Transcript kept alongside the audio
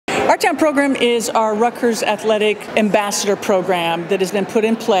Our Town program is our Rutgers Athletic Ambassador program that has been put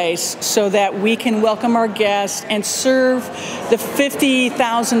in place so that we can welcome our guests and serve the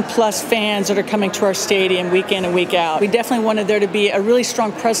 50,000 plus fans that are coming to our stadium week in and week out. We definitely wanted there to be a really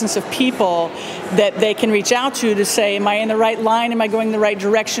strong presence of people that they can reach out to say, am I in the right line? Am I going in the right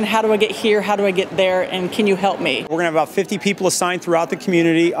direction? How do I get here? How do I get there? And can you help me? We're going to have about 50 people assigned throughout the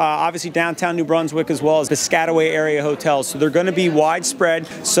community, obviously downtown New Brunswick as well as the Piscataway area hotels. So they're going to be widespread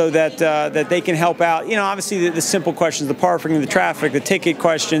so that they can help out. You know, obviously the simple questions, the parking, the traffic, the ticket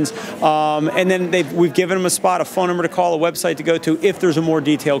questions, and then we've given them a spot, a phone number to call, a website to go to if there's a more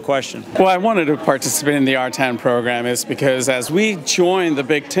detailed question. Well, I wanted to participate in the Our Town program is because as we join the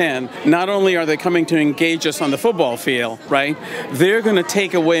Big Ten, not only are they coming to engage us on the football field, right? They're going to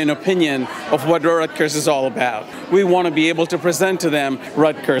take away an opinion of what Rutgers is all about. We want to be able to present to them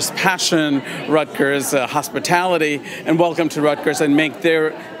Rutgers passion, Rutgers hospitality, and welcome to Rutgers and make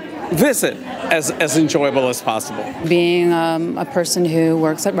their visit as enjoyable as possible. Being a person who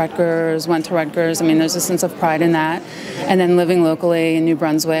works at Rutgers, went to Rutgers, I mean, there's a sense of pride in that. And then living locally in New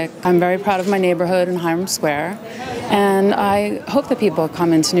Brunswick, I'm very proud of my neighborhood in Hiram Square. And I hope that people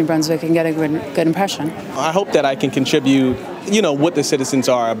come into New Brunswick and get a good impression. I hope that I can contribute, you know, what the citizens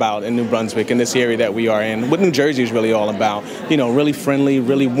are about in New Brunswick, in this area that we are in, what New Jersey is really all about. You know, really friendly,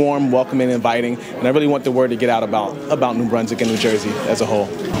 really warm, welcoming, inviting. And I really want the word to get out about New Brunswick and New Jersey as a whole.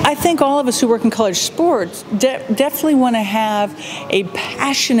 I think all of us who work in college sports definitely want to have a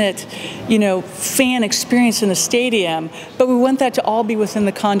passionate, you know, fan experience in the stadium, but we want that to all be within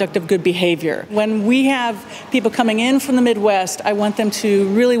the conduct of good behavior. When we have people coming in from the Midwest, I want them to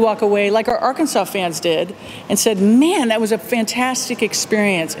really walk away like our Arkansas fans did and said, man, that was a fantastic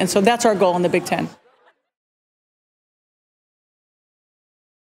experience. And so that's our goal in the Big Ten.